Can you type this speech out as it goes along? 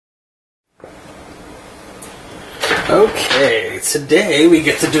Okay, today we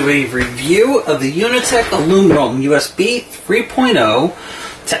get to do a review of the Unitek Aluminum USB 3.0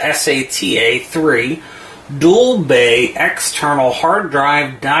 to SATA 3 dual bay external hard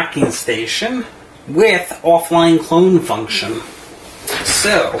drive docking station with offline clone function.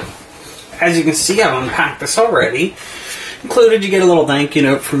 So, as you can see, I've unpacked this already. Included, you get a little thank you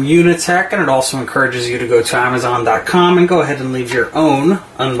note from Unitek, and it also encourages you to go to Amazon.com and go ahead and leave your own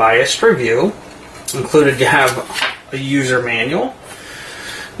unbiased review. Included, you have a user manual.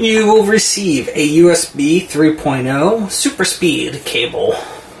 You will receive a USB 3.0 super speed cable.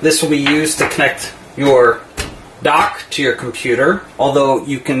 This will be used to connect your dock to your computer, although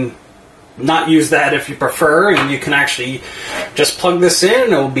you can not use that if you prefer, and you can actually just plug this in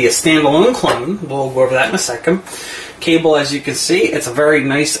and it will be a standalone clone. We'll go over that in a second. Cable, as you can see, it's a very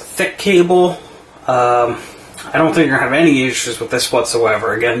nice thick cable. I don't think you're going to have any issues with this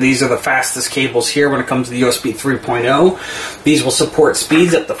whatsoever. Again, these are the fastest cables here when it comes to the USB 3.0. These will support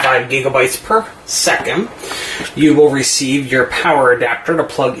speeds up to 5 gigabytes per second. You will receive your power adapter to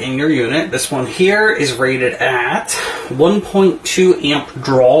plug in your unit. This one here is rated at 1.2 amp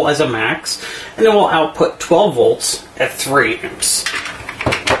draw as a max, and it will output 12 volts at 3 amps.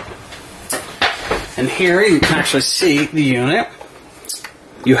 And here you can actually see the unit.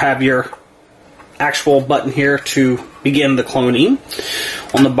 You have your actual button here to begin the cloning.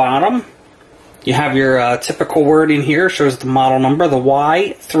 On the bottom, you have your typical wording here. Shows the model number, the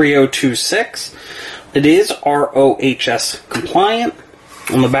Y3026. It is ROHS compliant.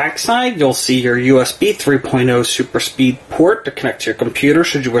 On the back side, you'll see your USB 3.0 super speed port to connect to your computer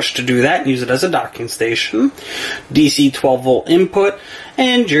should you wish to do that and use it as a docking station. DC 12 volt input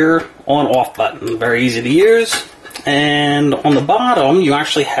and your on-off button. Very easy to use. And on the bottom, you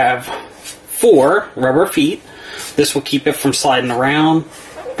actually have 4 rubber feet. This will keep it from sliding around.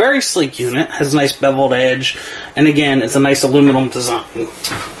 Very sleek unit, has a nice beveled edge, and again, it's a nice aluminum design.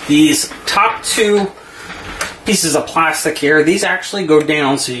 These top 2 pieces of plastic here, these actually go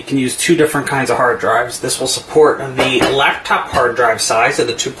down so you can use 2 different kinds of hard drives. This will support the laptop hard drive size of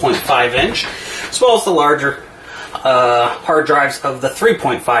the 2.5 inch, as well as the larger hard drives of the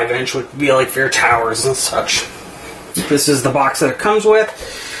 3.5 inch, which would be like for your towers and such. This is the box that it comes with.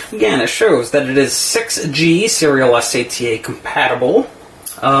 Again, it shows that it is 6G serial SATA compatible.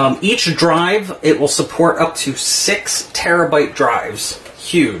 Each drive, it will support up to 6 terabyte drives.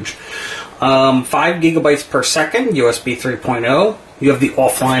 Huge. 5 gigabytes per second, USB 3.0. You have the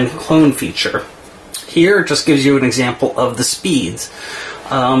offline clone feature. Here, it just gives you an example of the speeds.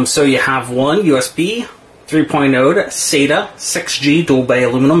 So you have one USB 3.0 to SATA 6G dual bay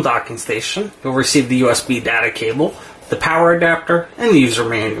aluminum docking station. You'll receive the USB data cable, the power adapter, and the user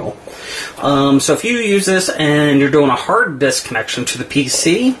manual. So if you use this and you're doing a hard disk connection to the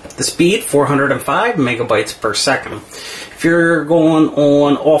PC, the speed 405 megabytes per second. If you're going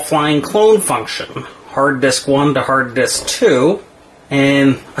on offline clone function, hard disk 1 to hard disk 2,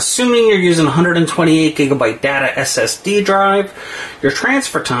 and assuming you're using 128 gigabyte data SSD drive, your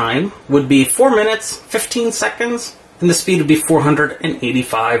transfer time would be 4 minutes, 15 seconds, and the speed would be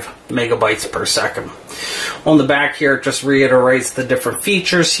 485 megabytes per second. On the back here, it just reiterates the different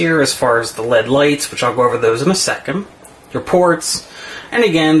features here as far as the LED lights, which I'll go over those in a second. Your ports, and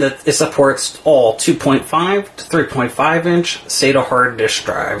again, that it supports all 2.5 to 3.5 inch SATA hard disk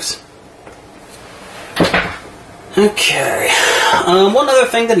drives. Okay, one other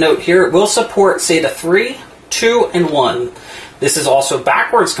thing to note here, it will support SATA 3, 2, and 1. This is also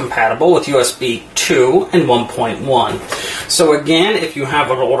backwards compatible with USB 2 and 1.1. So again, if you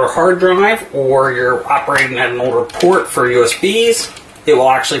have an older hard drive or you're operating at an older port for USBs, it will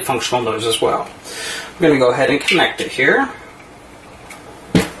actually function on those as well. I'm going to go ahead and connect it here.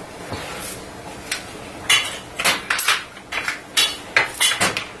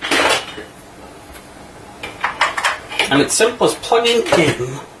 And it's simple as plugging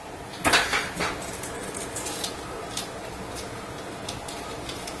in.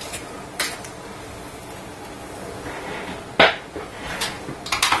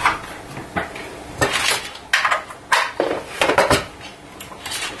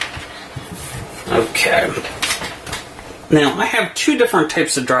 Okay. Now, I have 2 different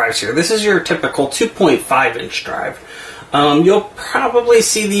types of drives here. This is your typical 2.5 inch drive. You'll probably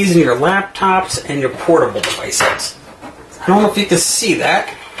see these in your laptops and your portable devices. I don't know if you can see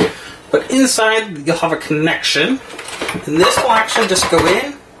that, but inside you'll have a connection, and this will actually just go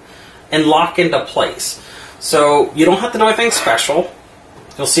in and lock into place. So you don't have to know anything special.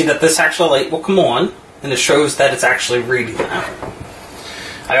 You'll see that this actual light will come on, and it shows that it's actually reading that.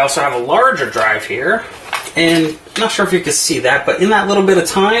 I also have a larger drive here, and I'm not sure if you can see that, but in that little bit of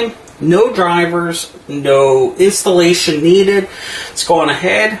time, No drivers, no installation needed. It's going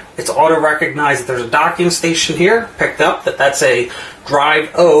ahead. It's auto-recognized that there's a docking station here. Picked up that that's a drive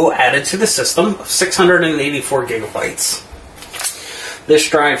O added to the system of 684 gigabytes. This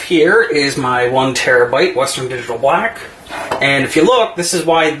drive here is my 1 terabyte Western Digital Black. And if you look, this is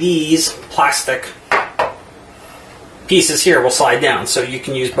why these plastic pieces here will slide down. So you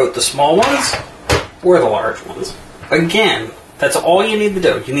can use both the small ones or the large ones. Again, that's all you need to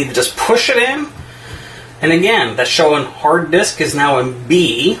do. You need to just push it in. And again, that's showing hard disk is now in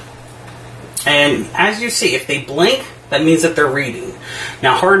B. And as you see, if they blink, that means that they're reading.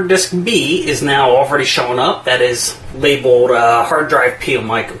 Now, hard disk B is now already showing up. That is labeled hard drive P on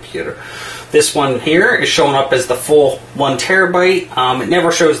my computer. This one here is showing up as the full 1 terabyte. It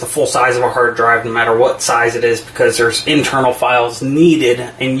never shows the full size of a hard drive, no matter what size it is, because there's internal files needed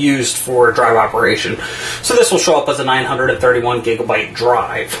and used for drive operation. So this will show up as a 931 gigabyte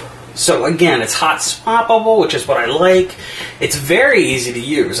drive. So again, it's hot swappable, which is what I like. It's very easy to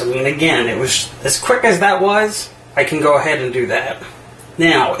use. I mean, again, it was as quick as that was, I can go ahead and do that.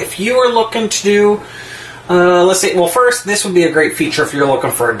 Now, if you are looking to do let's say, well, first, this would be a great feature if you're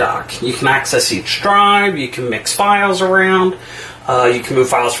looking for a dock. You can access each drive, you can mix files around, you can move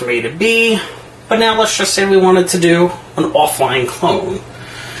files from A to B. But now let's just say we wanted to do an offline clone.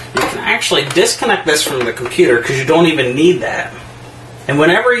 You can actually disconnect this from the computer because you don't even need that. And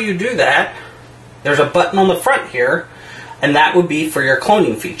whenever you do that, there's a button on the front here, and that would be for your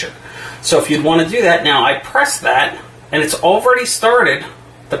cloning feature. So if you'd want to do that, now I press that, and it's already started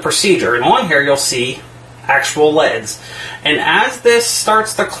the procedure. And on here, you'll see actual LEDs. And as this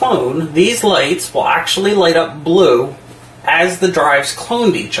starts to clone, these lights will actually light up blue as the drives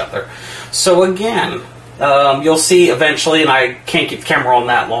cloned each other. So again, you'll see eventually, and I can't keep the camera on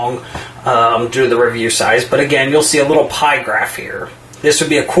that long due to the review size, but again, you'll see a little pie graph here. This would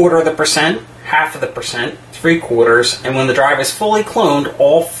be 1/4%, 1/2%, 3/4, and when the drive is fully cloned,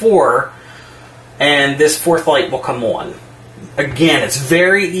 all 4, and this 4th light will come on. Again, it's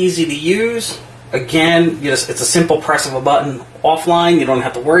very easy to use. Again, it's a simple press of a button. Offline, you don't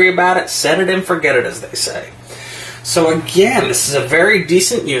have to worry about it. Set it and forget it, as they say. So again, this is a very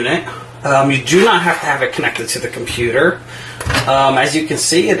decent unit. You do not have to have it connected to the computer. As you can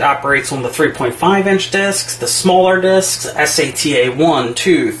see, it operates on the 3.5-inch discs, the smaller discs, SATA 1,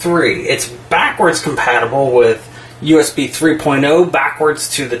 2, 3. It's backwards compatible with USB 3.0, backwards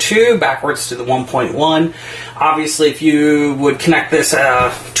to the 2, backwards to the 1.1. Obviously, if you would connect this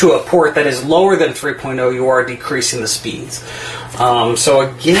to a port that is lower than 3.0, you are decreasing the speeds. So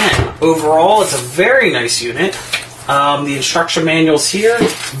again, overall, it's a very nice unit. The instruction manual's here.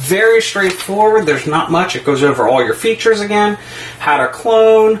 Very straightforward. There's not much. It goes over all your features again, how to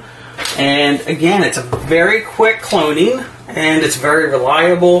clone, and again, it's a very quick cloning, and it's very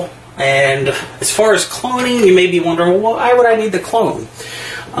reliable. And as far as cloning, you may be wondering, well, why would I need to clone?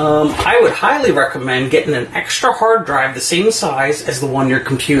 I would highly recommend getting an extra hard drive the same size as the one on your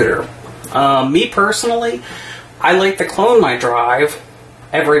computer. Me personally, I like to clone my drive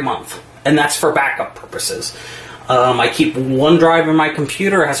every month, and that's for backup purposes. I keep one drive in my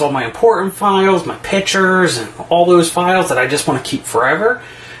computer. It has all my important files, my pictures, and all those files that I just want to keep forever.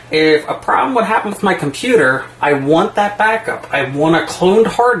 If a problem would happen with my computer, I want that backup. I want a cloned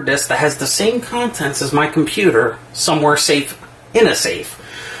hard disk that has the same contents as my computer somewhere safe, in a safe.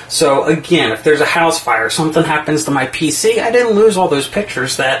 So again, if there's a house fire, something happens to my PC, I didn't lose all those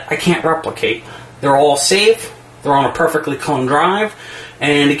pictures that I can't replicate. They're all safe. They're on a perfectly cloned drive.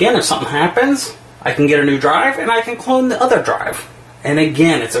 And again, if something happens, I can get a new drive and I can clone the other drive. And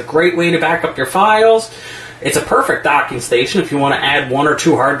again, it's a great way to back up your files. It's a perfect docking station. If you want to add 1 or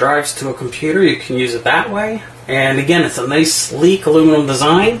 2 hard drives to a computer, you can use it that way. And again, it's a nice, sleek aluminum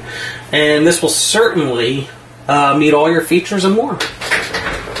design. And this will certainly meet all your features and more.